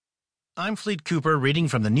I'm Fleet Cooper reading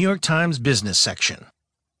from the New York Times business section.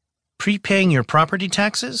 Prepaying your property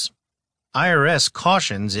taxes? IRS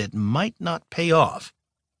cautions it might not pay off.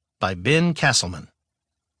 By Ben Casselman.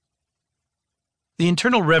 The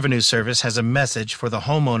Internal Revenue Service has a message for the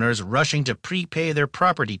homeowners rushing to prepay their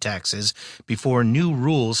property taxes before new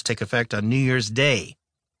rules take effect on New Year's Day.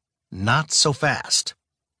 Not so fast.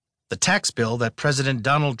 The tax bill that President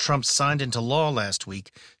Donald Trump signed into law last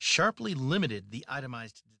week sharply limited the itemized